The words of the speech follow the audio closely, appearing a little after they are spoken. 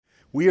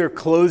We are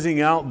closing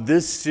out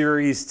this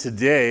series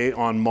today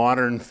on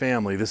Modern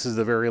Family. This is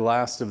the very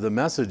last of the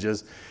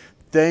messages.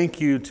 Thank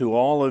you to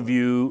all of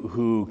you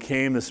who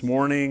came this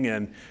morning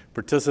and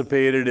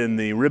participated in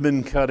the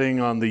ribbon cutting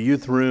on the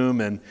youth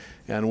room and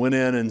went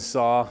in and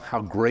saw how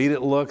great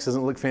it looks.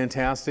 Doesn't it look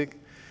fantastic?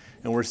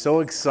 And we're so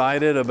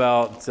excited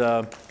about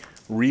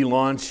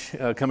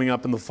relaunch coming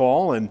up in the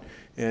fall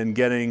and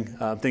getting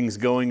things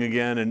going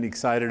again, and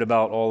excited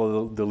about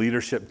all of the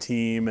leadership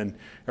team and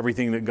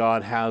everything that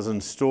God has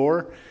in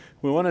store.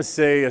 We want to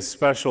say a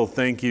special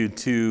thank you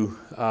to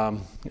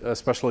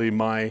especially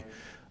my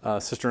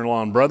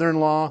sister-in-law and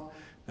brother-in-law.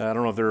 I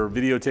don't know if they're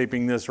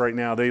videotaping this right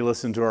now. They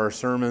listen to our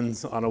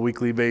sermons on a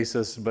weekly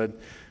basis, but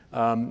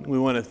we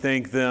want to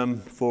thank them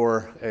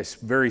for a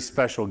very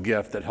special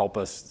gift that helped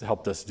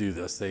us do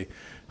this. They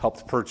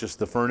helped purchase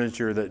the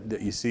furniture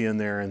that you see in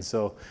there, and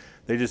so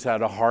they just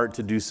had a heart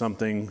to do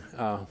something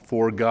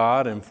for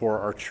God and for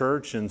our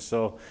church, and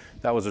so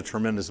that was a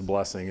tremendous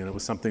blessing, and it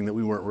was something that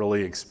we weren't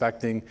really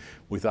expecting.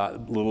 We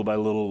thought little by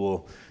little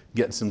we'll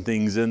get some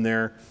things in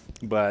there,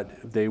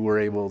 but they were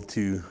able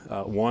to,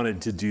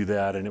 wanted to do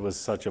that, and it was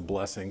such a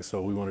blessing.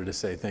 So we wanted to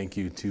say thank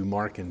you to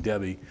Mark and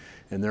Debbie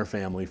and their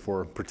family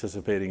for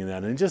participating in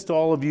that, and just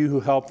all of you who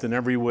helped in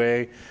every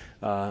way.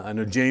 I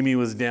know Jamie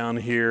was down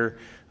here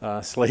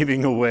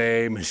slaving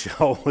away.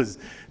 Michelle was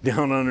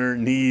down on her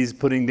knees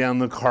putting down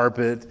the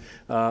carpet.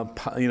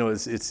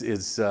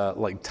 It's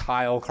like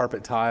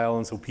carpet tile,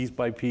 and so piece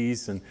by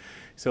piece. And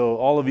so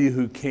all of you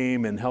who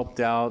came and helped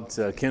out,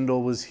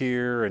 Kendall was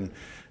here, and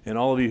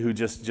all of you who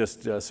just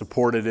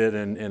supported it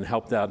and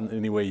helped out in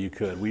any way you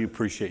could. We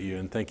appreciate you,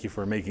 and thank you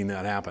for making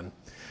that happen.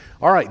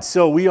 All right,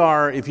 so we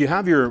are, if you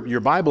have your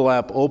Bible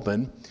app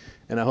open,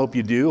 and I hope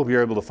you do, hope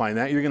you're able to find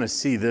that, you're going to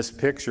see this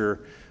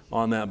picture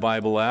on that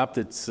Bible app.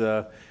 It's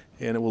and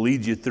it will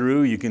lead you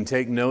through. You can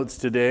take notes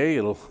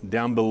today.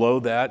 Down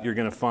below that, you're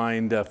going to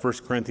find 1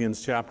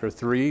 Corinthians chapter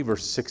 3,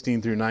 verses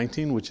 16 through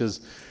 19, which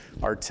is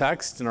our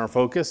text and our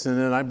focus. And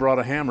then I brought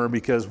a hammer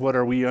because what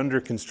are we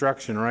under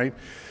construction, right?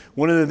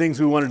 One of the things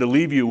we wanted to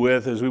leave you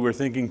with as we were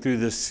thinking through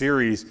this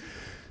series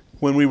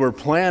when we were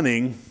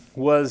planning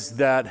was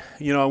that,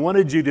 I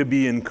wanted you to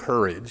be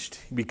encouraged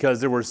because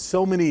there were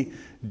so many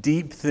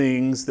deep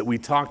things that we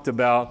talked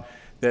about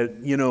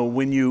that,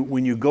 when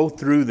you go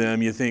through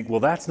them, you think, well,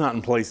 that's not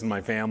in place in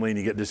my family, and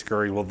you get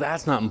discouraged. Well,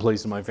 that's not in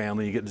place in my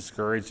family, you get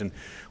discouraged. And,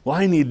 well,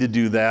 I need to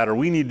do that, or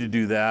we need to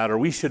do that, or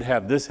we should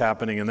have this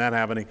happening and that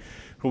happening.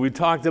 But we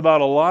talked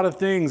about a lot of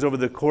things over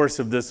the course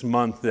of this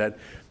month that,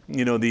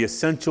 the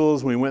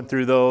essentials, we went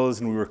through those,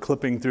 and we were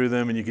clipping through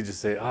them, and you could just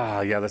say,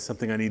 yeah, that's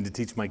something I need to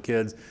teach my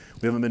kids.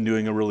 We haven't been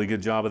doing a really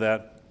good job of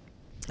that.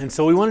 And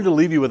so we wanted to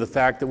leave you with the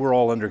fact that we're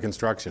all under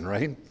construction,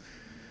 right?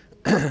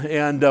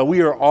 And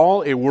we are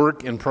all a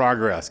work in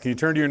progress. Can you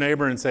turn to your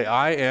neighbor and say,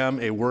 I am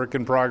a work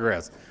in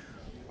progress?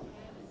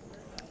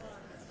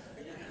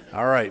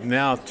 All right,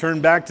 now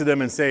turn back to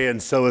them and say,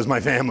 and so is my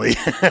family.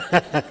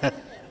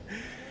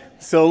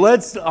 So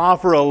let's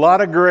offer a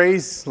lot of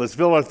grace. Let's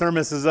fill our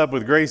thermoses up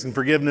with grace and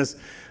forgiveness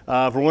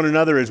for one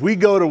another as we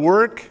go to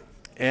work,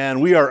 and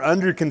we are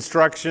under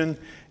construction,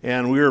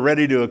 and we are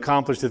ready to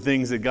accomplish the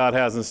things that God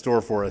has in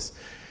store for us.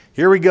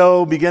 Here we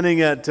go,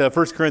 beginning at 1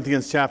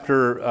 Corinthians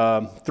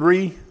chapter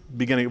 3,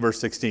 beginning at verse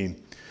 16.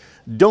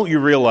 Don't you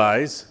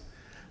realize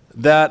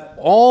that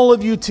all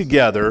of you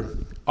together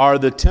are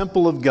the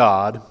temple of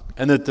God,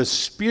 and that the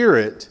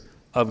Spirit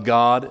of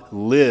God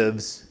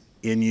lives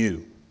in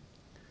you?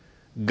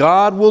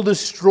 God will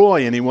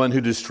destroy anyone who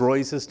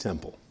destroys his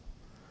temple,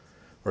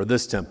 or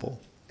this temple.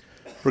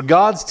 For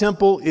God's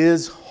temple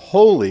is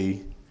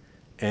holy,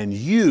 and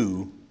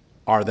you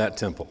are that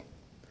temple.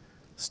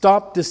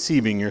 Stop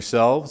deceiving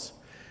yourselves.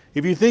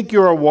 If you think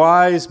you are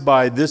wise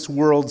by this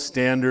world's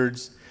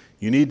standards,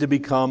 you need to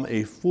become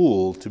a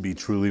fool to be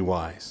truly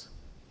wise.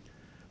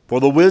 For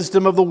the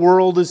wisdom of the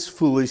world is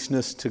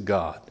foolishness to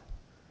God.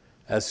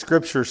 As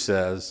Scripture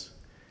says,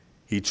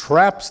 He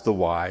traps the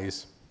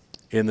wise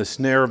in the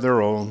snare of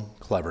their own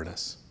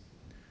cleverness.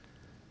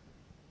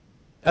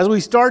 As we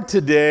start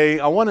today,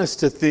 I want us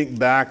to think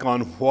back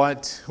on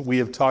what we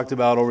have talked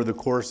about over the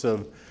course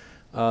of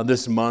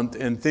this month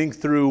and think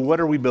through,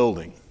 what are we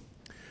building?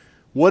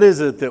 What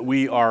is it that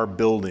we are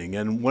building?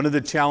 And one of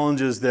the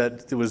challenges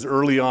that was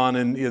early on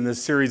in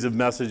this series of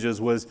messages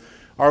was,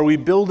 are we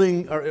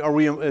building, are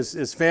we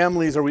as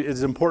families,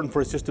 is it important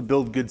for us just to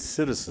build good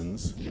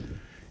citizens?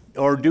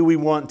 Or do we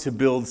want to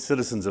build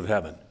citizens of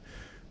heaven?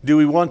 Do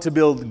we want to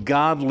build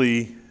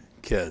godly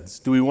kids?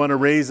 Do we want to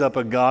raise up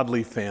a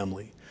godly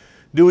family?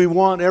 Do we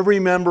want every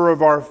member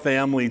of our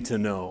family to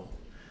know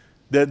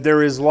that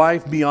there is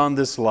life beyond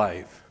this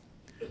life?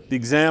 The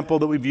example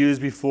that we've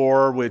used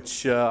before,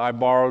 which I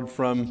borrowed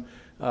from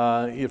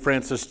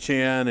Francis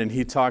Chan, and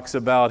he talks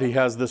about, he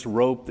has this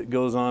rope that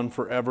goes on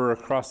forever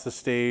across the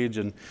stage,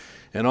 and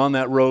on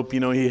that rope,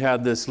 he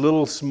had this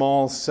little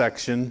small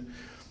section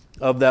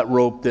of that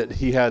rope that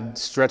he had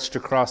stretched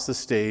across the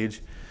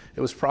stage. It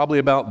was probably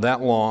about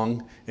that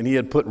long, and he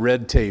had put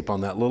red tape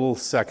on that little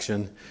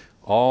section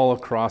all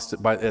across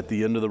it at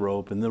the end of the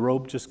rope, and the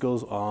rope just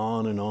goes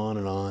on and on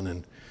and on,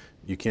 and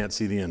you can't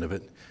see the end of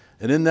it.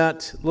 And in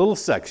that little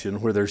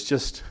section where there's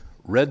just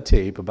red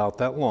tape about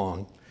that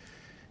long,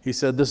 he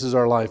said, this is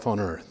our life on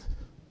earth.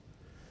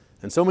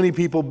 And so many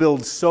people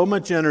build so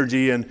much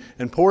energy and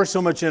pour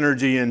so much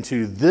energy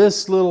into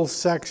this little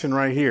section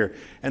right here.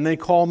 And they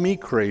call me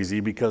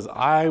crazy because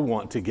I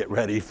want to get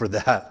ready for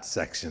that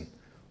section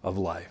of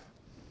life.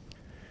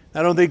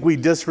 I don't think we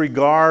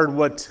disregard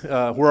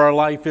where our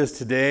life is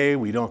today.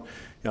 We don't.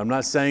 I'm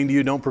not saying to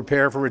you, don't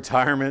prepare for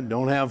retirement,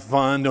 don't have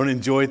fun, don't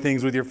enjoy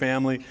things with your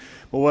family.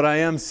 But what I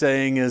am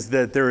saying is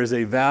that there is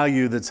a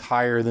value that's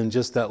higher than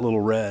just that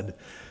little red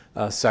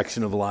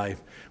section of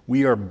life.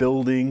 We are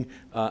building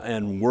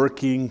and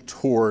working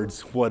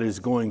towards what is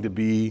going to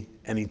be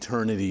an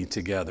eternity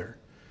together.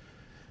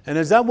 And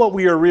is that what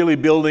we are really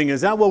building? Is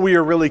that what we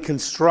are really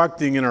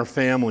constructing in our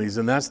families?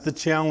 And that's the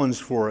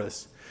challenge for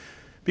us.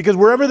 Because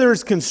wherever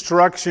there's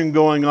construction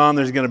going on,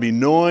 there's going to be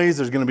noise,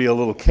 there's going to be a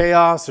little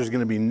chaos, there's going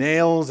to be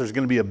nails, there's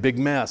going to be a big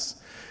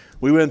mess.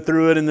 We went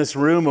through it in this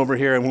room over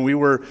here, and when we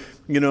were,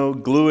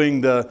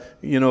 gluing the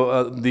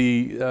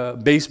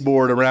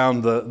baseboard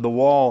around the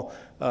wall,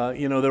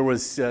 there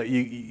was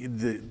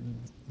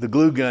the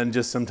glue gun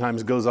just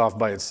sometimes goes off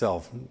by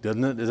itself,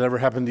 doesn't it? Does it ever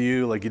happen to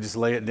you? Like you just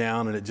lay it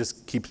down and it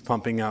just keeps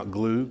pumping out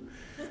glue?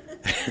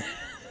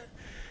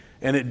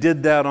 And it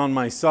did that on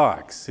my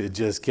socks. It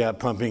just kept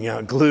pumping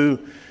out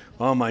glue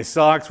on my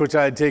socks, which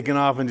I had taken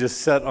off and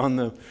just set on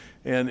the,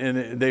 and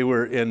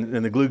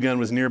the glue gun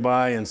was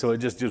nearby, and so it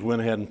just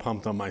went ahead and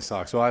pumped on my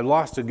socks. So I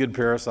lost a good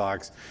pair of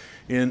socks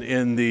with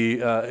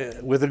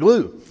the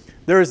glue.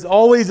 There is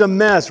always a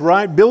mess,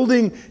 right?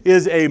 Building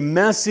is a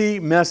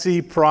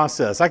messy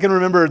process. I can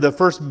remember the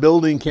first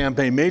building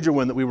campaign, major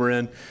one that we were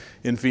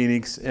in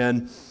Phoenix,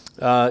 and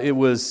it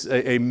was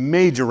a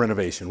major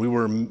renovation. We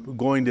were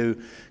going to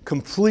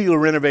completely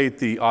renovate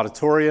the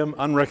auditorium,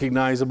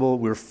 unrecognizable.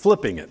 We were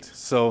flipping it.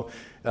 So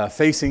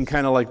facing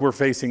kind of like we're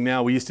facing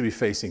now, we used to be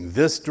facing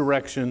this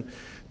direction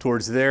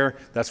towards there.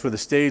 That's where the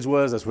stage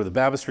was. That's where the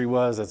baptistry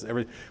was.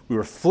 We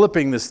were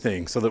flipping this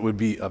thing so that it would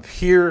be up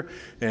here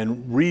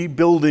and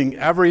rebuilding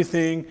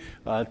everything.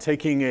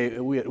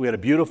 We had a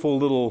beautiful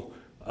little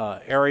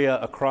area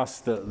across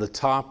the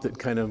top that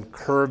kind of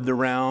curved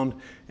around,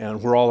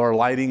 and where all our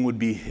lighting would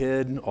be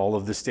hid, all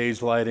of the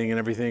stage lighting and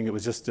everything. It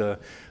was just a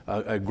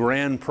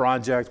grand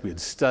project. We had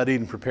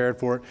studied and prepared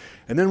for it.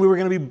 And then we were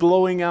going to be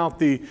blowing out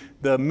the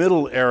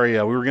middle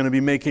area. We were going to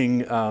be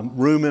making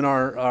room in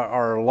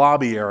our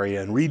lobby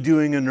area and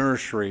redoing a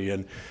nursery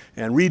and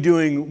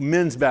redoing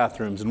men's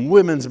bathrooms and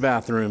women's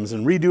bathrooms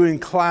and redoing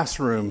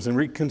classrooms and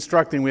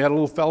reconstructing. We had a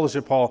little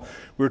fellowship hall.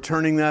 We were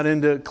turning that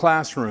into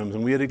classrooms,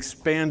 and we had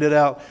expanded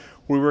out.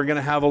 We were going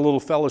to have a little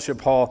fellowship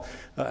hall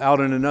out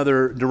in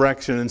another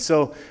direction. And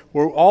so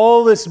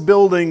all this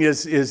building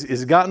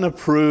is gotten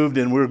approved,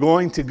 and we're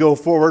going to go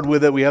forward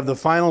with it. We have the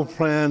final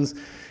plans.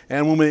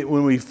 And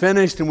when we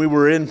finished and we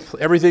were in,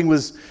 everything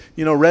was,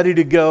 ready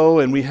to go,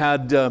 and we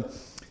had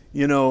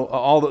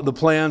all the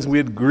plans. We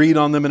had agreed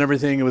on them and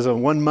everything. It was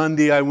one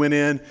Monday I went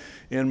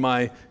in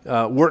my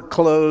work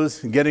clothes,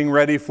 getting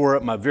ready for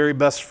it. My very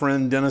best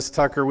friend, Dennis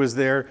Tucker, was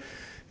there.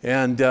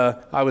 And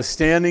I was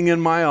standing in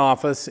my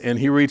office, and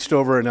he reached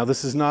over. Now,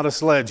 this is not a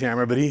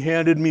sledgehammer, but he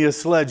handed me a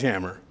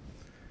sledgehammer.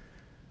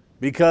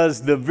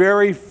 Because the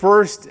very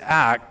first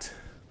act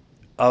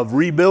of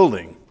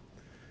rebuilding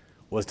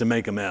was to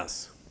make a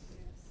mess.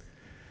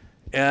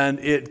 And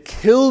it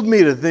killed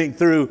me to think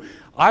through,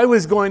 I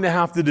was going to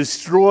have to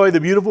destroy the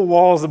beautiful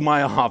walls of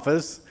my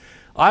office.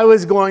 I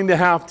was going to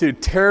have to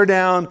tear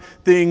down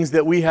things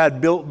that we had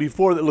built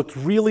before that looked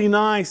really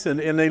nice and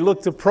they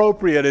looked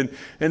appropriate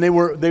and they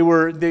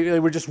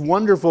were just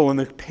wonderful. And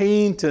the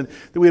paint that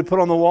we had put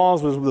on the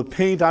walls was the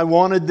paint I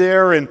wanted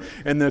there, and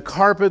the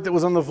carpet that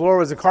was on the floor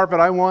was the carpet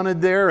I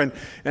wanted there, and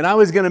I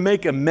was going to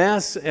make a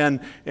mess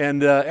and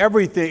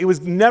everything. It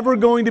was never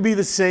going to be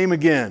the same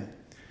again.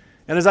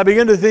 And as I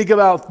began to think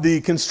about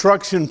the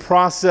construction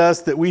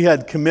process that we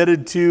had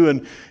committed to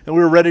and we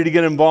were ready to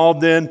get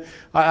involved in,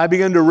 I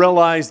began to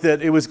realize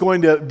that it was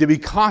going to be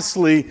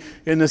costly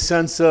in the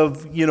sense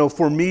of,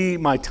 for me,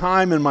 my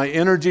time and my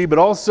energy, but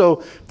also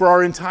for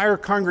our entire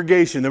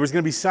congregation. There was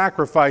going to be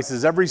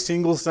sacrifices every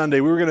single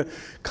Sunday. We were going to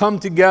come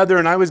together,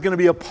 and I was going to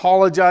be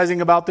apologizing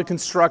about the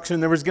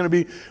construction. There was going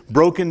to be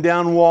broken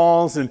down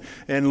walls and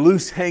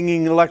loose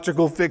hanging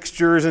electrical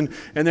fixtures, and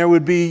there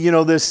would be,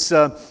 this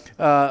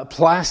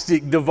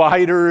plastic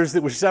dividers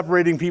that were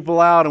separating people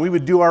out, and we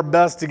would do our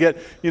best to get,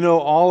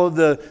 all of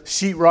the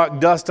sheetrock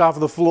dust off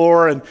of the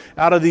floor and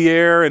out of the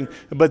air,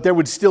 but there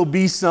would still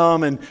be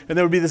some, and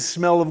there would be the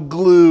smell of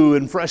glue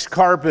and fresh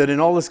carpet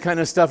and all this kind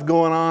of stuff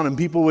going on, and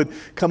people would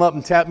come up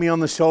and tap me on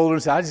the shoulder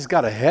and say, I just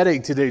got a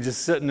headache today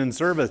just sitting in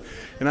service.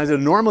 And I said,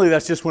 normally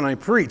that's just when I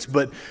preach,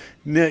 but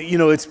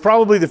it's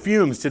probably the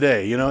fumes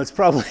today. It's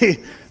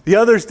probably the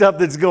other stuff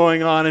that's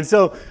going on. And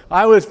so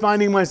I was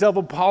finding myself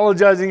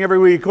apologizing every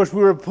week. Of course,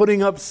 we were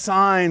putting up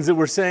signs that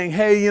were saying,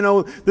 hey,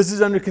 this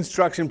is under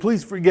construction.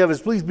 Please forgive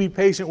us. Please be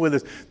patient with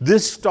us.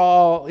 This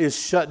stall is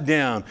shut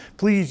down.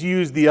 Please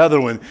use the other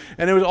one.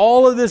 And it was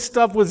all of this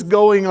stuff was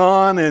going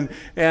on,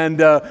 and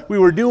we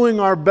were doing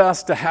our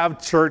best to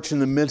have church in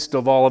the midst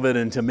of all of it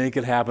and to make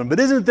it happen. But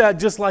isn't that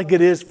just like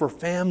it is for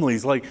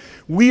families? Like,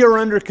 we are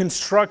under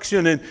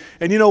construction, and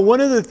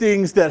one of the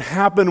things that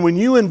happened when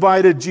you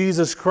invited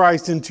Jesus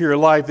Christ into your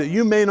life that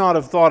you may not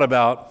have thought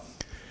about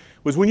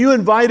was when you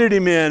invited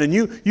him in and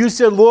you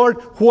said, Lord,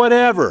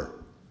 whatever.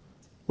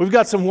 We've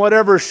got some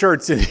whatever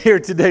shirts in here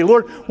today.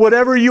 Lord,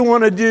 whatever you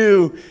want to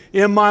do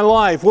in my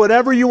life,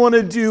 whatever you want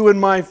to do in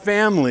my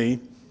family,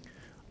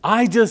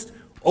 I just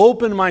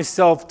open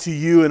myself to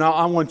you, and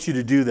I want you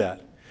to do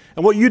that.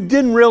 And what you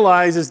didn't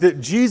realize is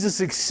that Jesus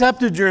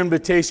accepted your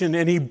invitation,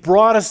 and he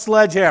brought a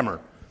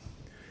sledgehammer.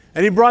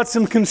 And he brought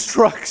some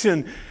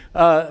construction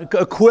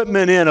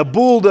equipment in, a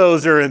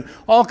bulldozer and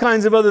all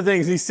kinds of other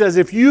things. He says,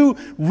 if you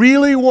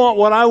really want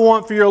what I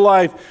want for your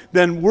life,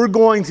 then we're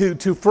going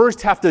to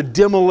first have to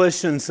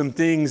demolition some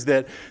things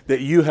that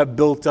you have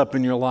built up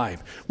in your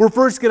life. We're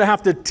first going to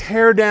have to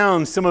tear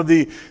down some of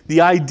the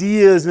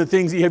ideas and the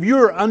things that you have. You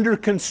are under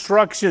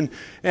construction,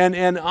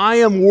 and I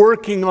am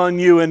working on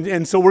you.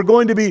 And so we're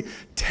going to be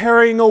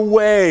tearing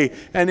away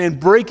and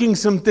breaking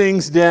some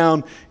things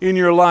down in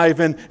your life.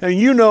 And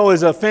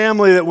as a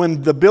family, that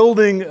when the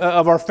building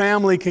of our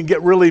family can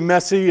get really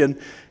messy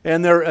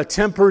and their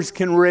tempers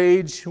can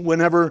rage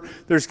whenever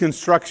there's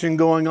construction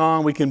going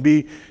on. We can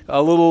be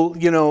a little,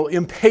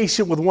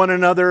 impatient with one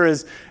another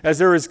as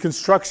there is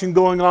construction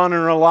going on in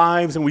our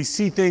lives, and we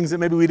see things that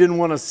maybe we didn't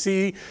want to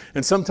see.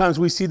 And sometimes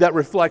we see that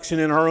reflection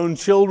in our own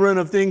children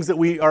of things that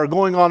we are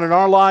going on in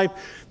our life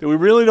that we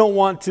really don't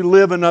want to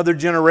live another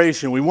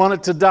generation. We want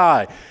it to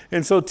die.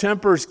 And so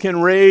tempers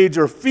can rage,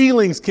 or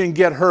feelings can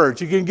get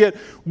hurt. You can get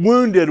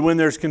wounded when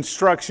there's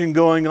construction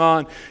going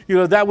on.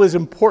 That was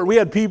important. We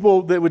had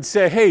people that would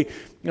say, hey,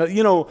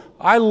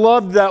 I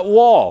loved that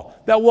wall.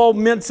 That wall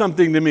meant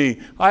something to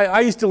me. I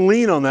used to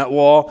lean on that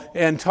wall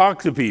and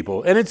talk to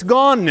people, and it's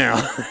gone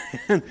now.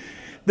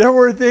 There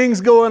were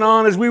things going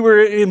on as we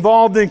were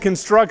involved in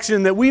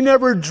construction that we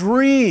never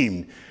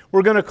dreamed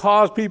were going to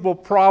cause people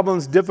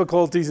problems,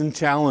 difficulties, and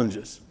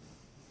challenges.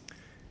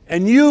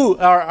 And you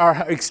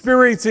are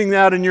experiencing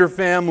that in your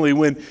family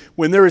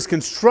when there is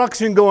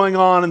construction going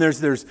on and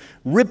there's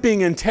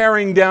ripping and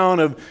tearing down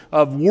of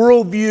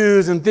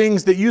worldviews and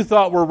things that you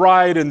thought were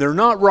right and they're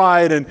not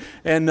right.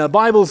 And the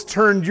Bible's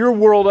turned your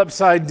world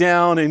upside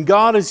down, and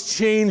God has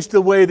changed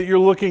the way that you're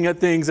looking at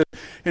things.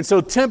 And so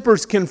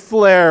tempers can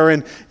flare,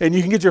 and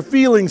you can get your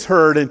feelings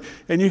hurt,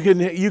 and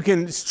you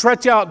can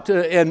stretch out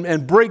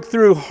and break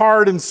through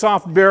hard and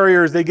soft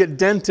barriers. They get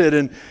dented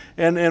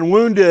and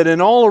wounded,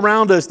 and all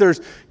around us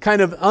there's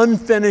kind of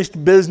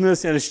unfinished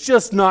business, and it's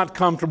just not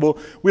comfortable.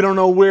 We don't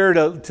know where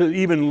to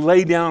even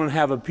lay down and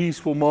have a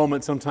peaceful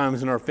moment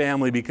sometimes in our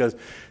family because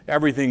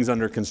everything's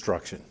under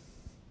construction.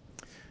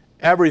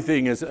 Every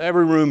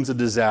room's a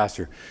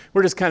disaster.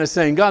 We're just kind of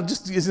saying, God,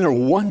 isn't there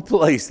one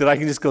place that I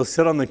can just go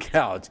sit on the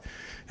couch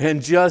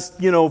and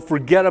just,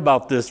 forget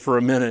about this for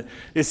a minute,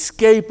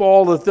 escape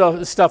all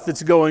the stuff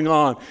that's going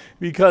on,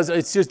 because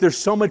it's just, there's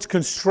so much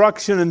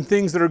construction and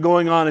things that are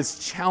going on.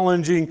 It's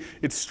challenging,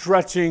 it's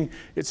stretching,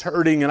 it's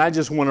hurting, and I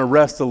just want to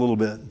rest a little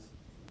bit.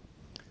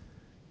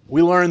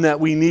 We learn that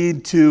we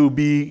need to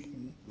be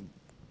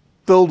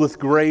filled with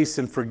grace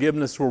and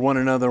forgiveness for one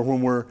another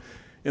when we're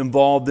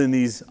involved in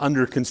these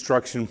under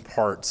construction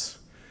parts.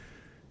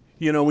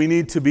 We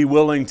need to be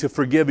willing to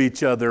forgive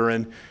each other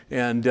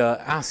and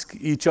ask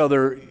each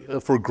other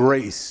for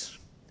grace.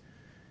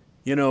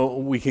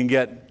 We can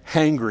get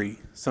hangry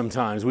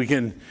sometimes. We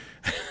can,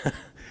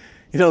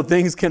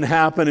 things can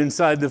happen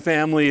inside the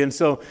family. And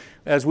so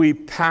as we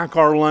pack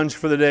our lunch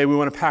for the day, we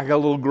want to pack a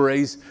little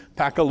grace,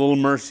 pack a little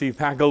mercy,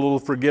 pack a little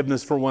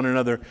forgiveness for one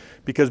another,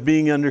 because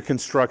being under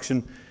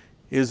construction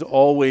is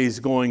always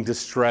going to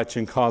stretch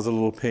and cause a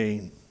little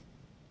pain.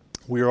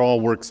 We are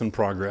all works in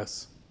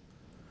progress.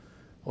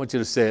 I want you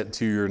to say it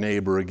to your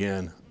neighbor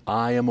again.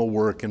 I am a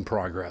work in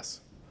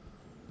progress.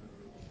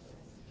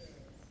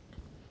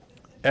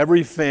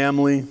 Every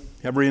family,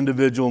 every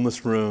individual in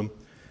this room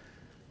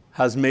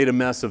has made a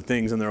mess of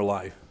things in their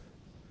life.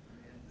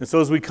 And so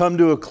as we come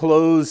to a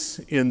close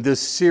in this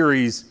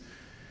series,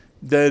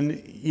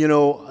 then,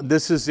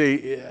 this is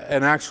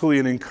actually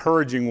an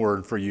encouraging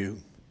word for you.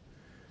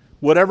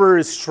 Whatever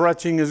is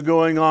stretching is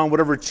going on,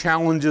 whatever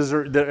challenges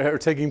that are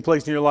taking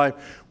place in your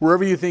life,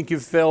 wherever you think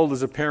you've failed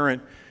as a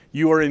parent,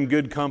 you are in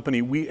good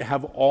company. We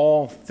have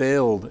all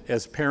failed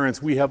as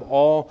parents. We have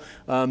all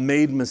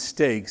made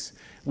mistakes.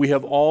 We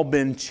have all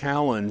been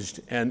challenged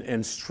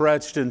and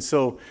stretched. And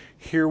so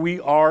here we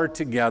are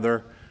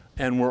together,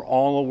 and we're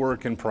all a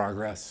work in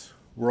progress.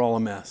 We're all a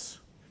mess.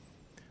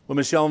 When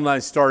Michelle and I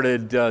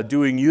started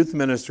doing youth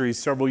ministry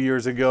several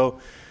years ago,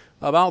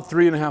 about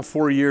 3.5,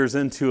 4 years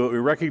into it, we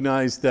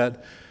recognized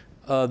that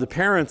the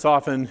parents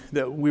often,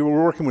 that we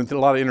were working with a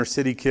lot of inner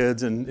city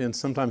kids, and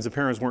sometimes the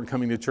parents weren't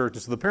coming to church,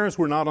 and so the parents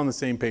were not on the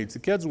same page the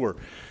kids were.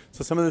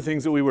 So some of the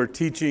things that we were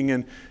teaching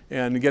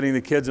and getting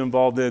the kids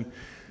involved in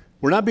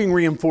were not being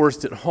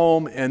reinforced at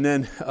home, and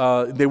then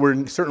they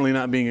were certainly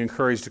not being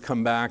encouraged to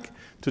come back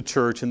to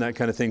church and that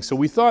kind of thing. So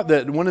we thought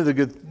that one of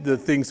the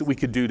things that we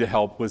could do to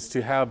help was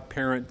to have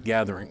parent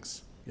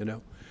gatherings,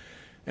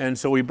 And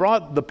so we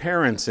brought the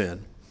parents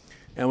in,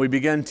 and we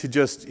began to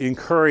just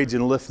encourage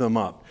and lift them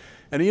up.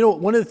 And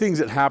one of the things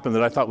that happened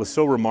that I thought was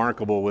so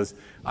remarkable was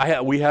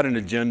we had an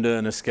agenda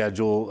and a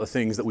schedule of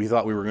things that we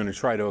thought we were going to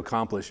try to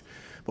accomplish.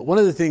 But one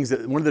of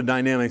the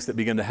dynamics that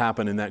began to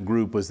happen in that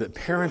group was that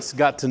parents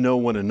got to know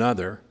one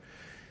another,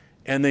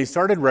 and they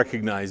started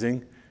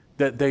recognizing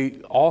that they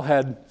all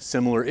had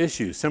similar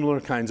issues,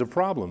 similar kinds of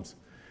problems.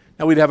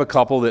 Now we'd have a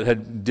couple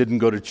that didn't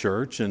go to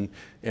church, and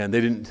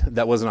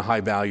that wasn't a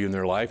high value in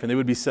their life, and they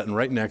would be sitting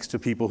right next to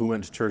people who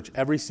went to church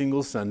every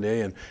single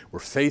Sunday and were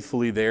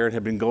faithfully there and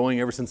had been going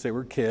ever since they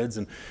were kids.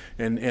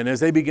 And as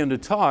they began to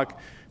talk,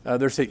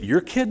 they're saying,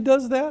 "Your kid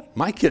does that?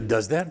 My kid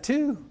does that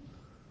too."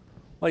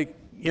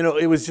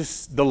 It was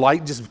just, the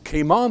light just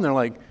came on. They're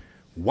like,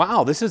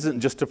 wow, this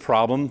isn't just a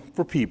problem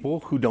for people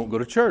who don't go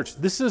to church.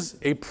 This is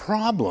a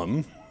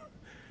problem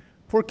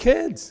for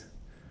kids.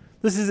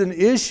 This is an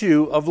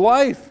issue of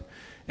life.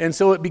 And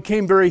so it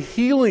became very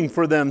healing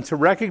for them to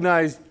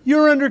recognize,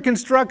 you're under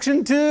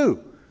construction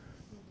too.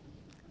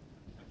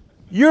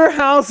 Your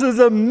house is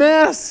a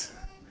mess.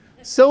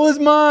 So is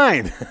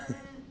mine.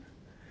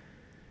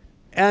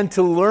 And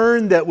to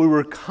learn that we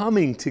were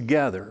coming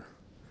together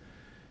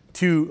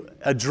to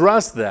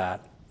address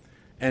that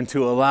and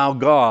to allow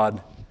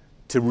God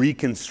to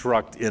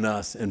reconstruct in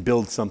us and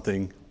build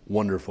something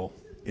wonderful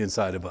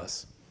inside of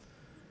us.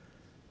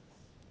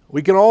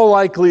 We can all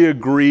likely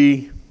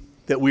agree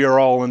that we are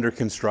all under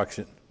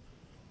construction.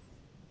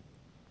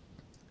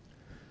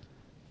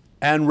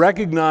 And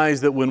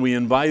recognize that when we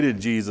invited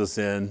Jesus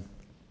in,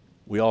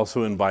 we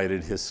also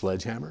invited his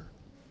sledgehammer,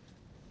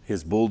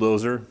 his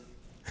bulldozer.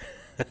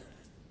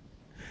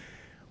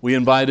 We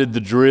invited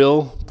the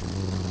drill.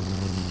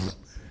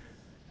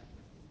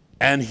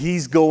 And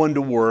he's going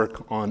to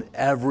work on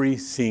every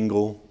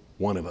single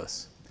one of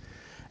us.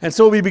 And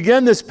so we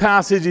begin this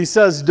passage. He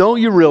says, don't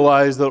you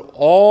realize that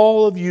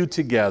all of you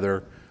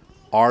together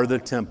are the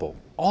temple?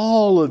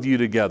 All of you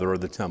together are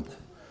the temple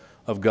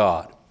of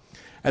God.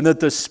 And that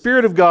the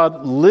Spirit of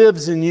God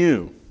lives in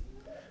you.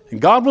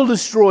 And God will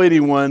destroy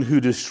anyone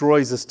who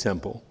destroys this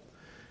temple.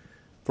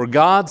 For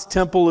God's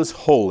temple is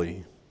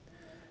holy,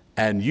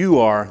 and you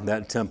are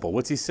that temple.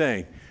 What's he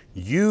saying?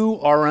 You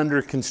are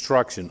under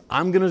construction.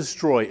 I'm going to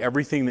destroy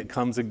everything that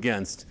comes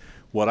against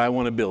what I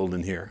want to build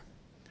in here.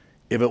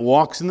 If it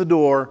walks in the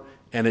door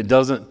and it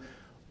doesn't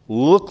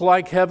look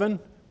like heaven,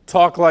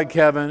 talk like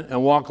heaven,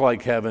 and walk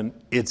like heaven,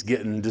 it's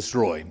getting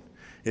destroyed.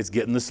 It's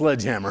getting the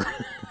sledgehammer.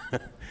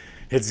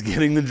 It's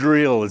getting the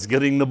drill. It's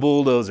getting the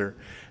bulldozer.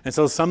 And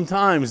so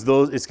sometimes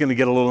it's going to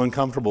get a little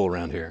uncomfortable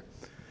around here.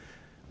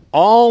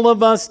 All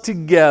of us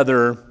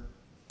together,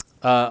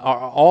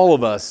 all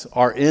of us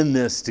are in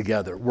this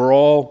together. We're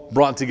all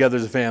brought together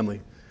as a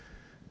family.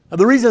 Now,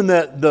 the reason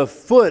that the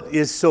foot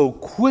is so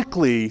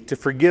quickly to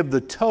forgive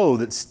the toe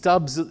that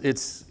stubs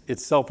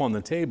itself on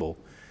the table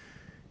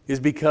is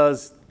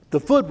because the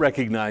foot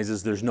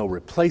recognizes there's no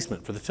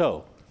replacement for the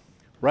toe,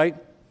 right?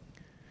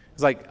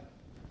 It's like,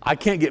 I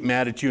can't get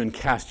mad at you and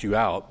cast you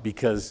out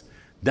because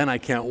then I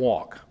can't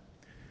walk.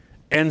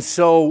 And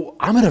so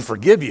I'm going to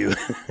forgive you.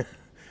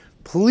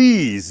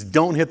 Please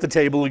don't hit the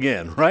table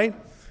again, right?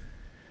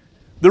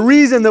 The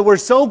reason that we're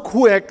so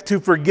quick to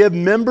forgive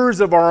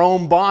members of our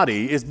own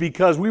body is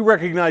because we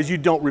recognize you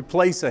don't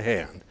replace a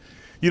hand.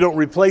 You don't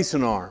replace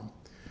an arm.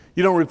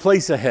 You don't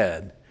replace a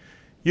head.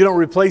 You don't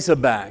replace a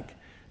back.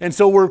 And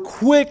so we're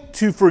quick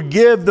to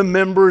forgive the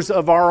members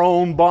of our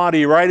own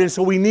body, right? And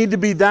so we need to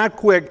be that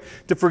quick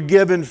to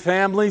forgive in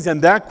families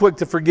and that quick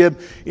to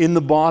forgive in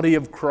the body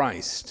of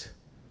Christ,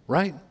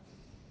 right?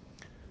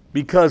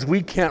 Because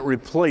we can't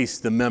replace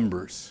the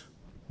members.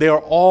 They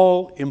are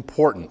all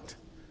important.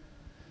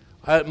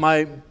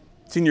 My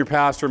senior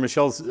pastor,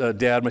 Michelle's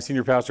dad, my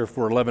senior pastor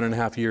for 11 and a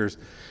half years,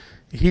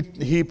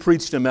 he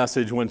preached a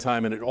message one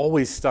time and it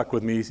always stuck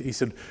with me. He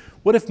said,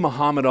 what if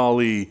Muhammad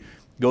Ali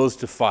goes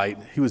to fight?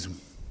 He was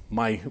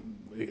my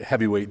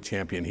heavyweight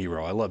champion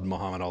hero. I loved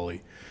Muhammad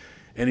Ali.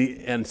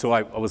 And so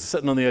I was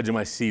sitting on the edge of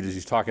my seat as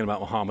he's talking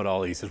about Muhammad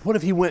Ali. He said, what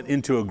if he went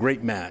into a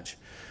great match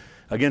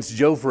against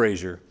Joe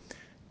Frazier?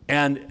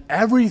 And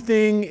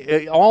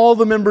everything, all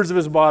the members of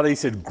his body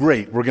said,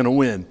 great, we're going to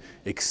win,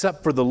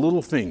 except for the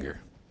little finger.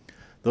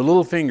 The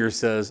little finger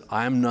says,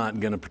 I'm not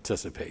going to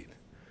participate.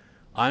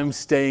 I'm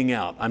staying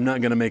out. I'm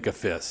not going to make a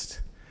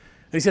fist.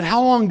 And he said,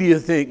 how long do you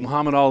think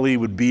Muhammad Ali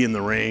would be in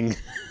the ring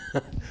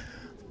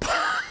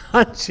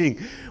punching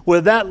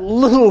with that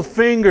little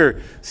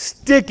finger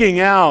sticking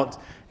out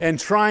and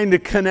trying to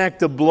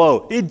connect a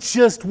blow? It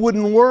just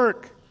wouldn't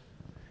work.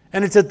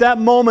 And it's at that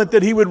moment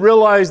that he would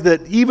realize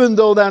that even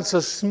though that's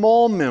a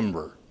small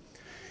member,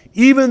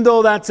 Even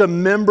though that's a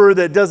member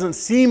that doesn't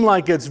seem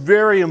like it's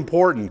very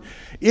important,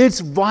 it's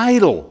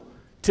vital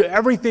to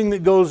everything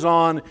that goes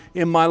on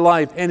in my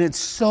life, and it's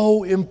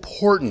so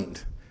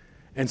important.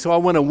 And so I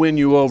want to win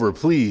you over.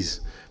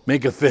 Please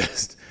make a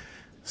fist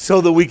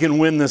so that we can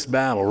win this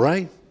battle,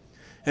 right?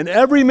 And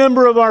every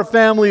member of our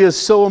family is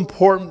so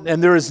important,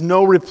 and there is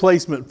no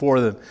replacement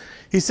for them.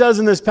 He says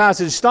in this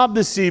passage, stop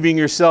deceiving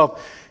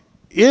yourself.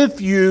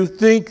 If you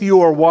think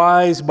you are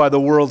wise by the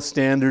world's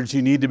standards,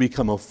 you need to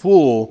become a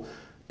fool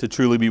to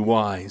truly be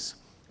wise.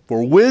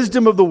 For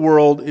wisdom of the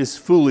world is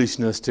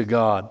foolishness to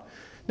God.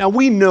 Now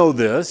we know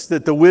this,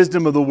 that the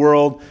wisdom of the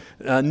world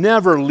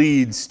never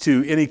leads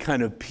to any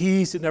kind of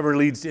peace. It never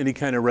leads to any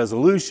kind of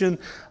resolution.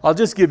 I'll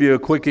just give you a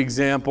quick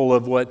example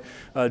of what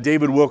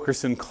David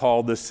Wilkerson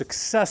called the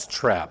success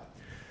trap.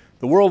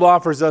 The world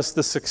offers us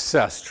the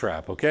success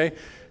trap, okay?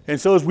 And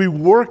so as we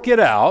work it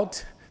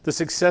out, the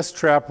success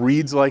trap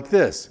reads like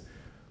this.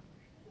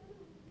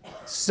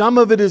 Some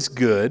of it is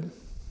good,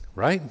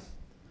 right?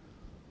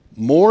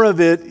 More of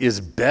it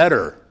is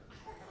better.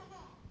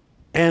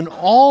 And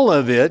all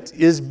of it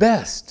is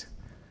best.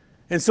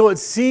 And so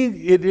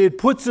it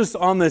puts us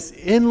on this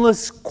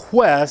endless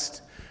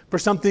quest for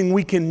something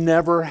we can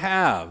never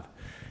have.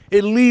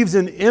 It leaves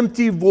an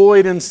empty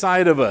void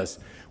inside of us.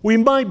 We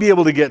might be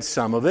able to get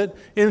some of it.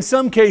 In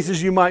some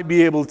cases, you might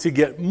be able to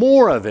get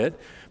more of it.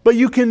 But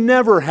you can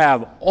never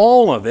have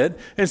all of it.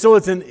 And so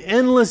it's an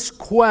endless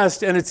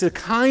quest, and it's a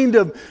kind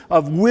of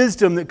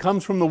wisdom that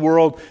comes from the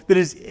world that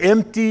is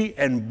empty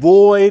and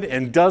void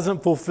and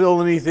doesn't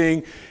fulfill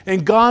anything.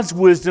 And God's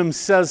wisdom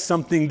says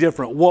something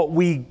different. What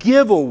we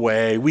give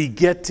away, we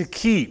get to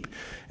keep.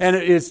 And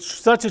it's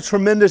such a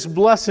tremendous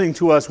blessing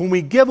to us when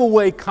we give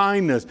away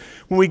kindness,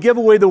 when we give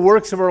away the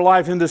works of our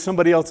life into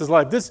somebody else's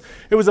life.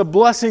 It was a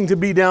blessing to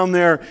be down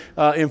there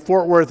in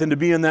Fort Worth and to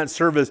be in that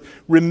service.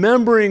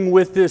 Remembering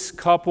with this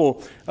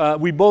couple,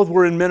 we both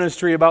were in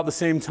ministry about the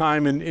same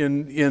time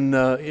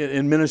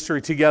in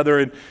ministry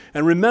together,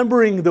 and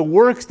remembering the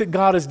works that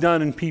God has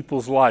done in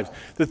people's lives,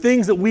 the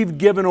things that we've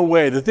given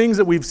away, the things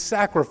that we've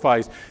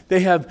sacrificed. They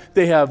have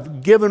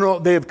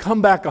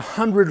come back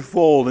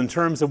 100-fold in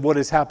terms of what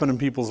has happened in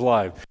people's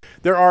lives.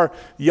 There are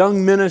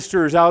young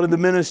ministers out in the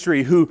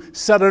ministry who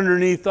sit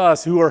underneath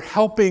us, who are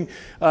helping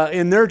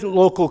in their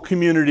local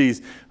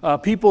communities,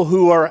 people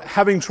who are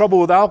having trouble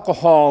with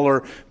alcohol,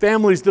 or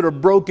families that are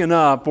broken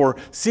up, or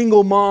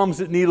single moms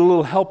that need a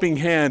little helping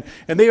hand,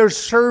 and they are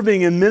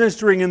serving and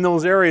ministering in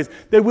those areas.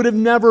 They would have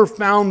never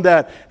found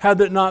that had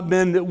it not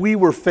been that we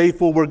were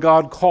faithful where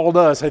God called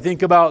us. I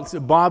think about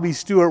Bobby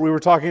Stewart, we were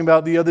talking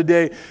about the other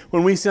day,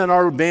 when we sent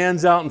our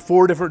vans out in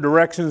 4 different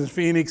directions in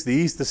Phoenix, the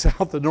east, the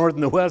south, the north,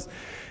 and the west,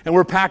 and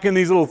we're packing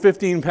these little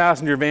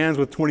 15-passenger vans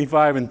with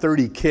 25 and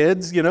 30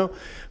 kids,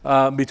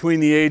 between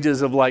the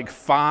ages of like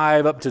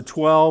 5 up to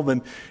 12,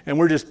 and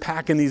we're just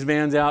packing these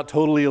vans out,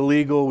 totally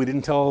illegal. We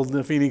didn't tell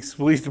the Phoenix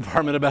Police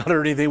Department about it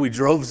or anything. We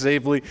drove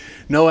safely,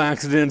 no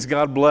accidents,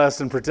 God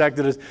blessed and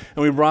protected us,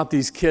 and we brought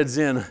these kids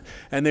in,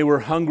 and they were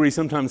hungry,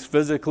 sometimes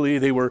physically.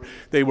 They were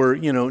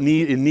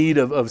in need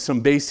of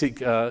some basic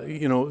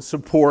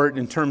support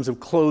in terms of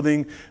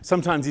clothing.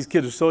 Sometimes these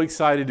kids are so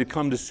excited to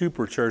come to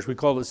Super Church. We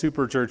called it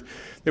Super Church.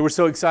 They were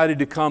so excited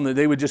to come that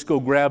they would just go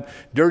grab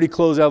dirty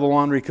clothes out of the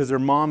laundry because their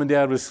mom and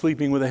dad was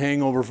sleeping with a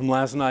hangover from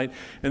last night,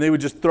 and they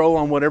would just throw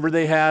on whatever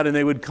they had, and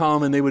they would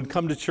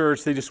come to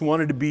church. They just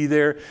wanted to be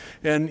there.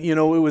 And it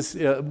was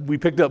we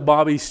picked up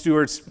Bobby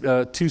Stewart's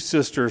 2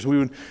 sisters.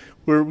 We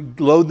would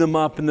load them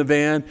up in the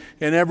van,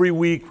 and every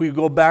week we'd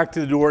go back to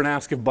the door and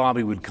ask if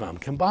Bobby would come.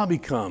 Can Bobby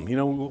come?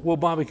 Will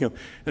Bobby come?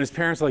 And his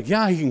parents were like,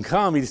 yeah, he can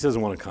come. He just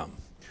doesn't want to come.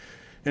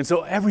 And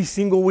so every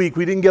single week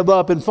we didn't give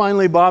up. And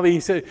finally, Bobby, he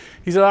said,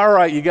 all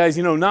right, you guys,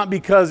 not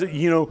because,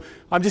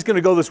 I'm just going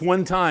to go this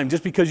one time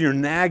just because you're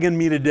nagging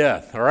me to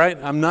death. All right.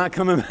 I'm not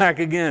coming back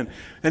again.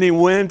 And he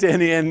went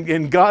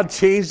and God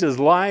changed his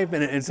life,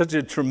 and such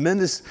a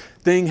tremendous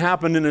thing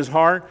happened in his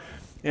heart.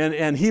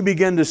 And he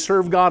began to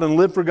serve God and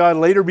live for God.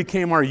 Later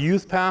became our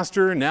youth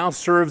pastor, now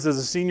serves as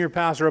a senior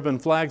pastor up in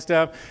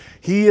Flagstaff.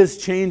 He is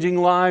changing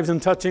lives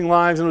and touching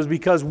lives, and it was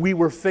because we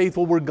were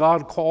faithful where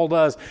God called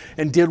us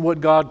and did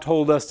what God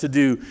told us to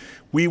do.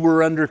 We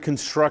were under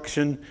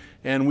construction,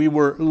 and we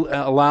were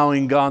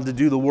allowing God to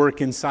do the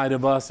work inside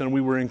of us, and we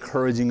were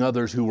encouraging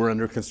others who were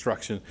under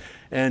construction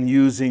and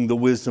using the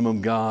wisdom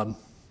of God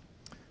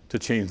to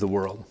change the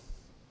world.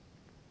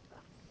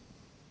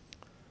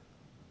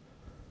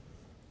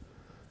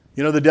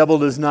 The devil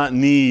does not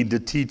need to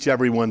teach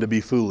everyone to be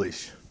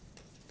foolish.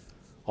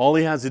 All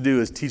he has to do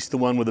is teach the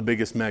one with the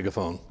biggest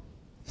megaphone.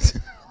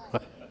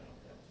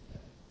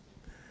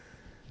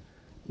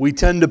 We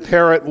tend to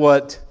parrot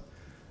what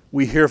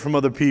we hear from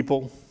other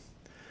people.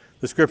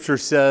 The scripture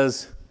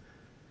says,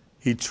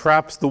 he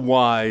traps the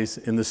wise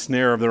in the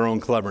snare of their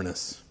own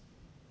cleverness.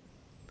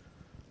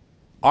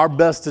 Our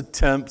best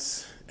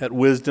attempts at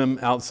wisdom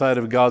outside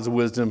of God's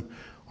wisdom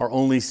are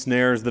only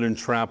snares that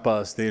entrap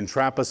us. They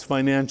entrap us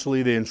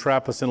financially. They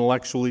entrap us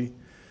intellectually.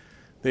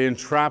 They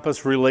entrap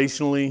us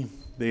relationally.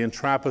 They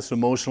entrap us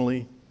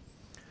emotionally.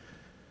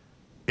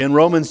 In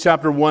Romans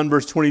chapter 1,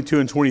 verse 22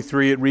 and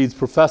 23, it reads,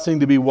 "Professing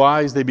to be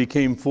wise, they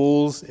became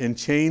fools and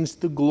changed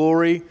the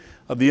glory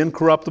of the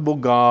incorruptible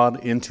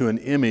God into an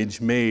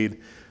image made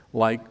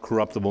like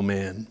corruptible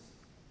man,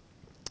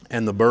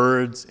 and the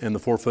birds and the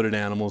four-footed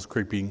animals,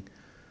 creeping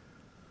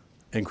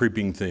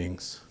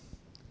things."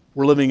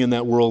 We're living in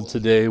that world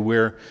today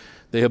where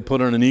they have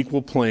put on an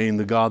equal plane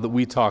the God that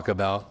we talk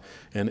about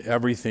and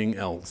everything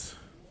else.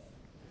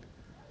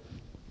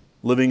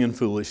 Living in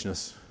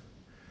foolishness.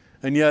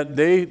 And yet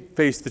they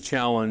face the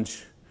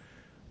challenge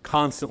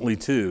constantly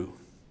too,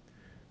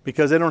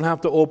 because they don't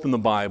have to open the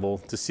Bible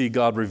to see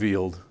God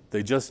revealed.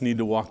 They just need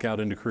to walk out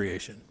into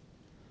creation.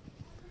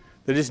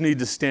 They just need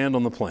to stand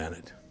on the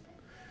planet.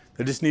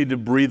 They just need to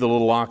breathe a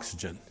little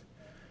oxygen,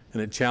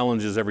 and it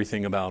challenges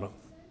everything about them.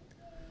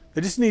 They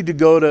just need to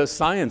go to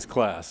science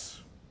class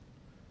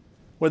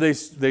where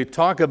they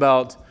talk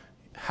about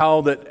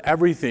how that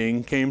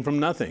everything came from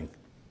nothing.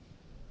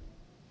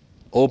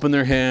 Open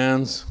their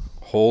hands,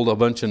 hold a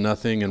bunch of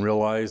nothing, and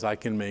realize I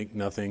can make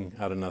nothing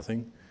out of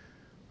nothing.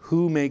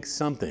 Who makes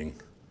something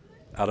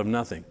out of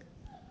nothing?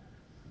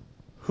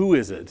 Who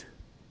is it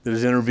that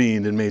has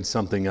intervened and made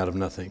something out of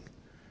nothing?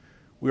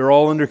 We are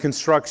all under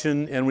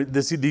construction, and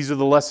these are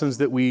the lessons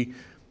that we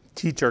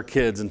teach our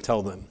kids and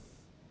tell them.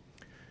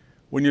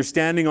 When you're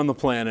standing on the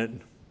planet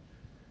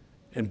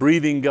and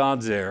breathing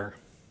God's air,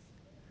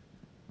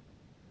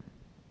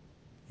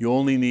 you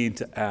only need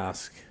to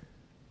ask,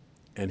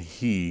 and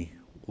He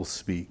will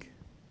speak.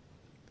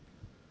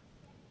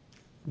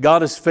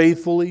 God is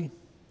faithfully,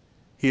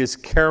 He is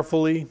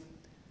carefully,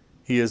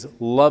 He is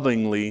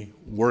lovingly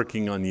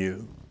working on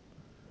you.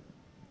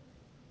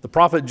 The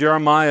prophet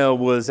Jeremiah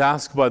was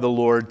asked by the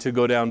Lord to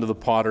go down to the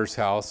potter's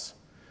house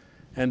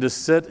and to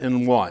sit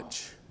and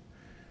watch.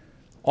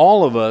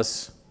 All of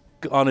us,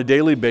 on a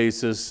daily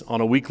basis,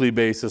 on a weekly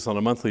basis, on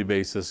a monthly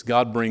basis,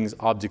 God brings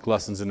object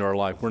lessons into our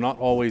life. We're not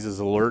always as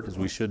alert as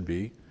we should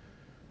be.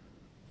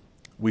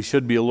 We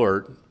should be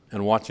alert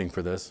and watching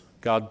for this.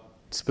 God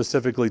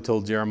specifically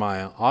told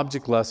Jeremiah,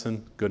 object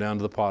lesson, go down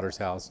to the potter's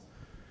house.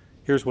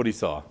 Here's what he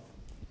saw.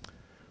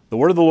 The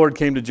word of the Lord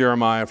came to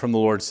Jeremiah from the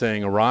Lord,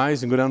 saying,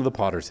 "Arise and go down to the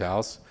potter's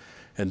house,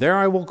 and there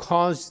I will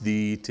cause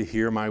thee to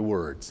hear my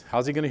words."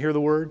 How's he going to hear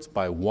the words?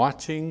 By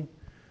watching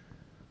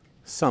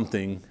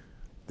something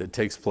that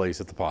takes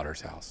place at the potter's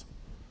house.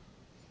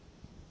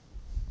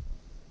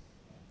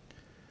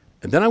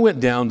 "And then I went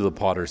down to the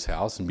potter's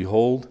house, and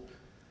behold,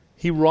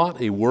 he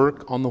wrought a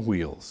work on the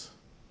wheels.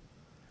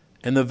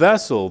 And the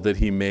vessel that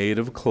he made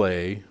of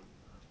clay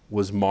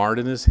was marred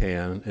in his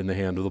hand, in the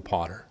hand of the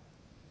potter."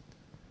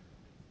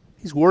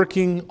 He's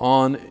working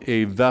on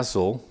a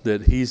vessel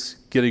that he's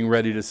getting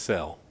ready to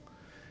sell.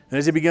 And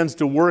as he begins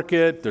to work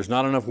it, there's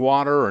not enough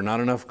water or not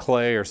enough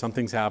clay or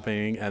something's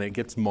happening, and it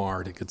gets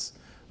marred, it gets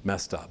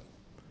messed up.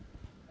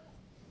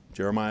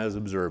 Jeremiah is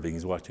observing,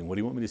 he's watching. What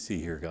do you want me to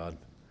see here, God?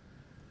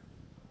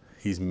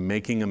 He's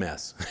making a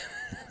mess.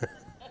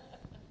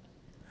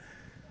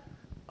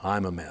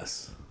 I'm a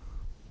mess.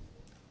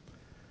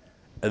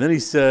 And then he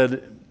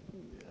said,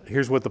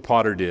 here's what the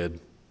potter did.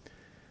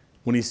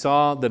 When he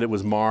saw that it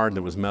was marred and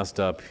it was messed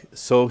up,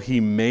 so he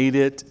made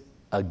it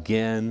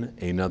again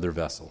another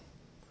vessel,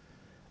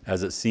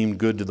 as it seemed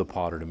good to the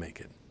potter to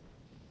make it.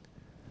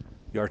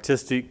 The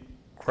artistic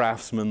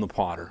craftsman, the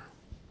potter,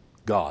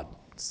 God,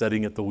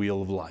 sitting at the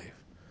wheel of life,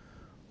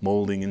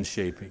 molding and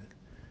shaping,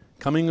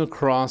 coming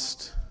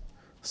across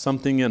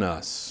something in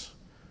us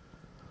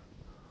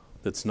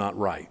that's not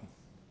right.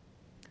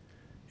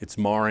 It's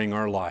marring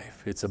our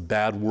life. It's a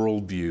bad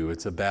worldview.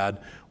 It's a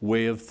bad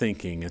way of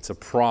thinking. It's a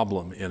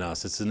problem in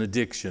us. It's an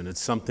addiction.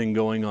 It's something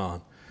going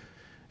on.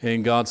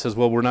 And God says,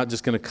 well, we're not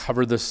just going to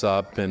cover this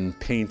up and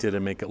paint it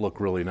and make it look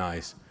really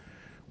nice.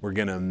 We're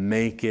going to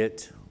make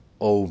it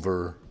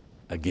over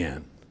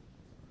again.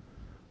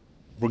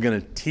 We're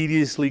going to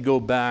tediously go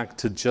back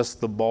to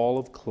just the ball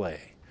of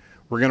clay.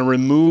 We're going to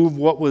remove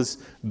what was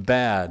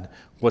bad,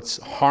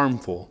 what's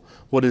harmful,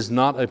 what is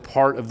not a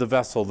part of the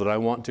vessel that I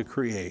want to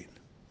create.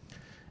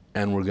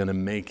 And we're going to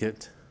make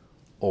it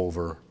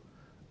over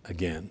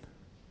again.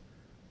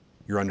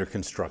 You're under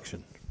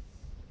construction.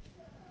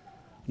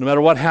 No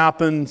matter what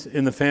happened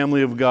in the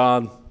family of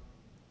God,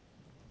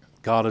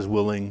 God is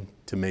willing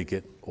to make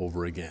it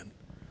over again.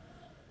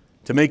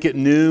 To make it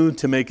new,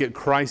 to make it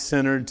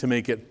Christ-centered, to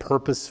make it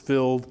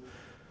purpose-filled,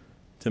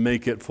 to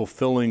make it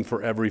fulfilling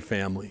for every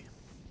family.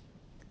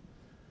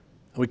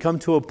 And we come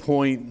to a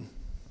point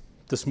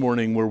this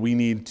morning where we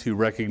need to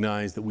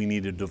recognize that we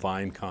need a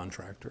divine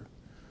contractor.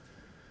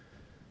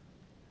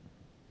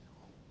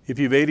 If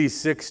you've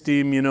 80-60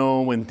 him, you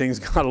know, when things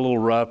got a little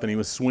rough and he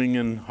was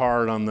swinging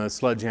hard on the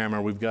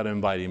sledgehammer, we've got to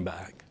invite him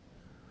back.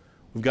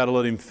 We've got to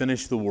let him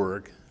finish the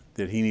work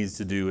that he needs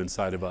to do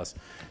inside of us,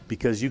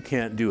 because you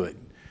can't do it.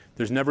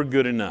 There's never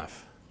good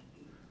enough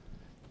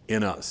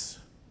in us.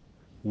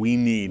 We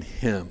need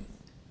him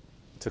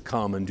to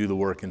come and do the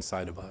work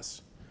inside of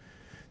us,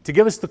 to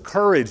give us the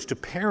courage to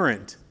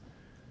parent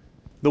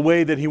the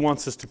way that he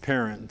wants us to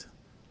parent,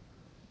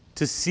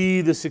 to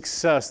see the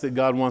success that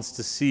God wants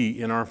to see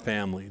in our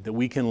family, that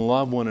we can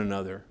love one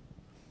another,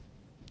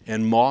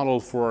 and model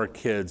for our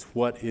kids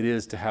what it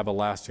is to have a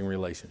lasting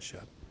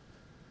relationship.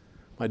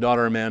 My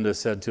daughter Amanda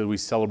said we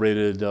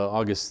celebrated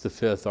August the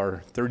 5th,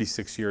 our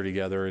 36th year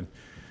together, and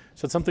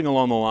said something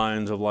along the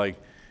lines of like,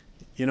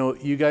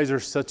 you guys are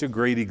such a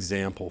great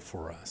example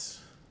for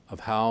us of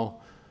how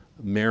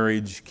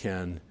marriage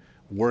can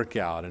work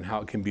out and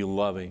how it can be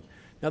loving.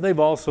 Now they've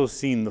also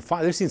seen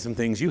they've seen some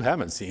things you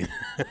haven't seen,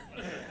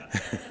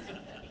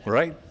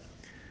 right?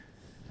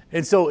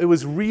 And so it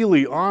was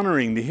really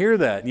honoring to hear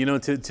that,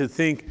 to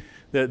think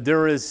that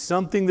there is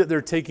something that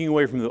they're taking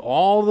away from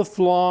all the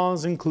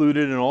flaws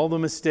included and all the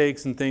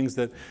mistakes and things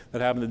that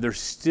happen, that there's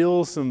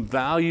still some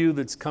value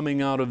that's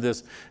coming out of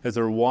this as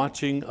they're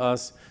watching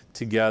us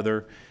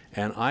together.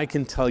 And I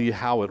can tell you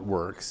how it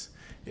works.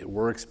 It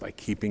works by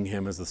keeping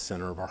him as the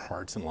center of our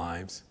hearts and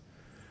lives.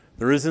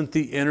 There isn't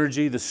the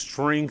energy, the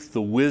strength,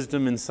 the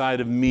wisdom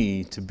inside of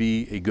me to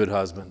be a good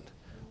husband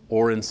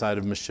or inside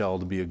of Michelle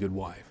to be a good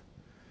wife.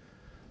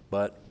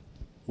 But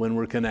when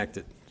we're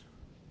connected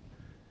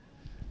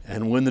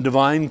and when the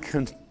divine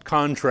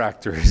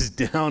contractor is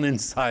down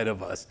inside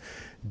of us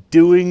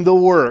doing the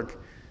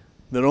work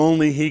that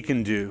only he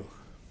can do,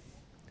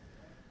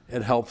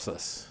 it helps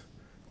us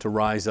to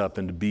rise up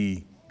and to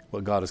be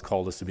what God has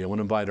called us to be. I want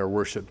to invite our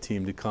worship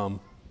team to come.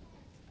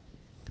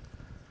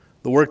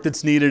 The work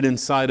that's needed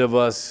inside of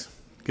us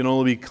can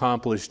only be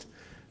accomplished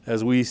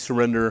as we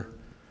surrender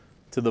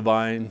to the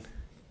divine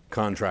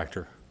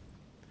contractor.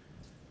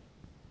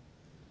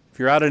 If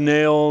you're out of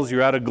nails,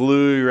 you're out of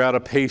glue, you're out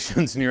of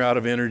patience, and you're out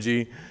of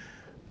energy,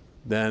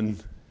 then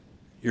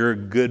you're a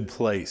good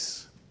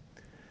place.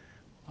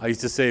 I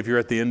used to say if you're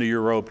at the end of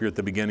your rope, you're at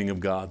the beginning of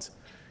God's.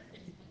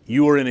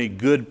 You are in a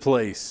good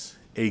place,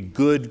 a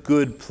good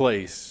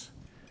place,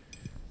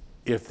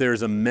 if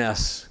there's a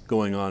mess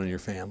going on in your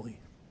family.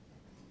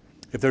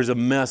 If there's a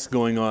mess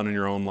going on in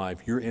your own life,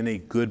 you're in a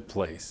good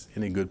place,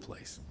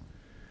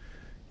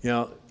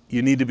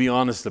 You need to be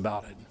honest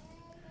about it.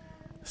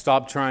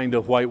 Stop trying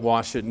to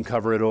whitewash it and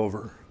cover it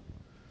over.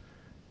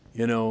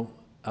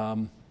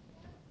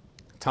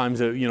 Times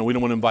that, we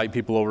don't want to invite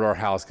people over to our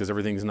house because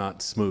everything's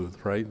not smooth,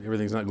 right?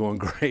 Everything's not going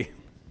great.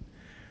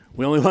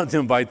 We only want to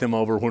invite them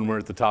over when we're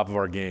at the top of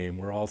our game.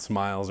 We're all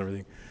smiles and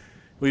everything.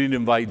 We need to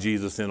invite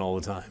Jesus in all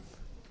the time.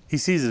 He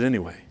sees it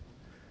anyway.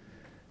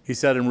 He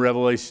said in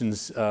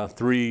Revelations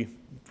 3,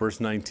 verse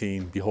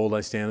 19, "Behold,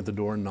 I stand at the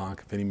door and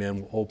knock. If any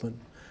man will open,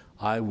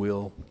 I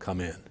will come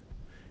in."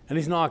 And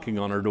he's knocking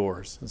on our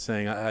doors and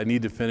saying, I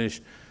need to finish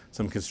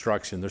some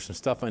construction. There's some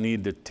stuff I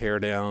need to tear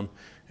down,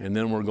 and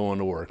then we're going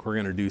to work. We're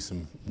going to do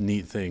some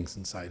neat things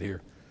inside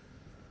here.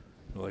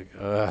 We're like,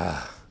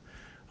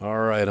 all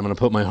right, I'm going to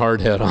put my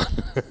hard hat on.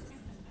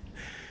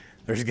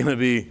 There's going to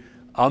be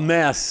a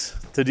mess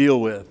to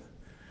deal with.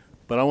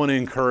 But I want to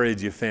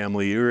encourage you,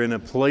 family. You're in a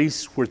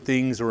place where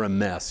things are a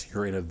mess.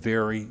 You're in a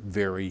very,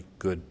 very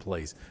good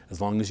place,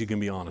 as long as you can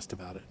be honest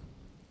about it.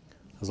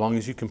 As long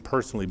as you can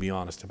personally be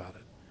honest about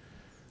it.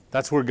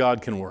 That's where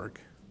God can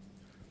work.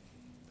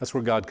 That's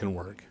where God can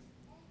work.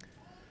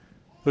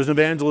 There's an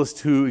evangelist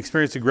who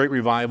experienced a great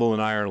revival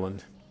in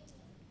Ireland.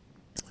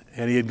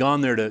 And he had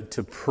gone there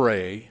to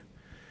pray.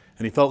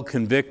 And he felt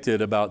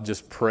convicted about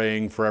just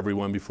praying for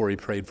everyone before he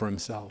prayed for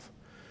himself.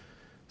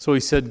 So he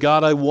said,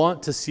 God, I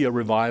want to see a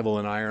revival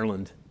in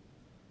Ireland.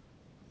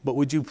 But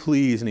would you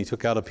please, and he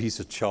took out a piece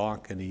of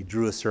chalk and he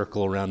drew a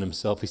circle around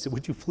himself. He said,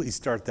 would you please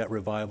start that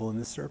revival in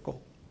this circle?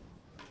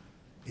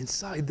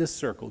 Inside this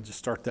circle, just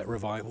start that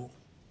revival.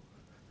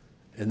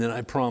 And then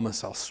I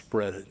promise I'll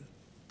spread it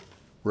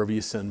wherever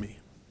you send me.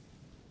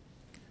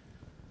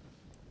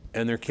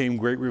 And there came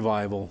great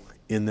revival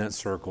in that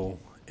circle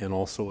and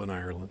also in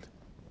Ireland.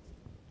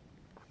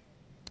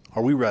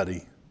 Are we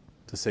ready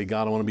to say,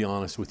 God, I want to be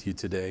honest with you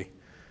today.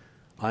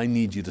 I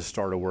need you to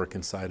start a work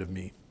inside of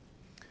me.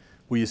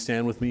 Will you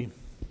stand with me?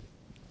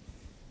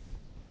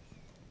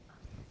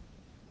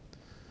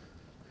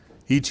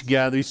 Each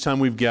time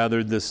we've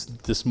gathered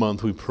this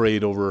month, we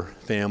prayed over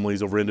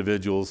families, over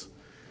individuals.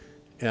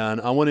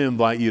 And I want to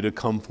invite you to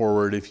come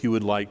forward if you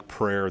would like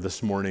prayer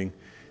this morning.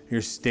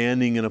 You're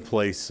standing in a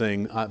place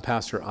saying,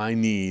 Pastor, I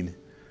need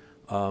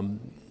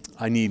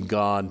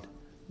God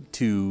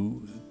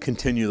to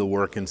continue the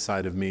work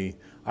inside of me.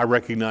 I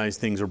recognize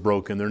things are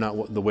broken. They're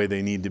not the way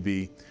they need to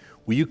be.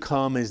 Will you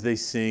come as they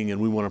sing, and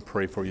we want to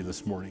pray for you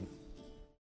this morning.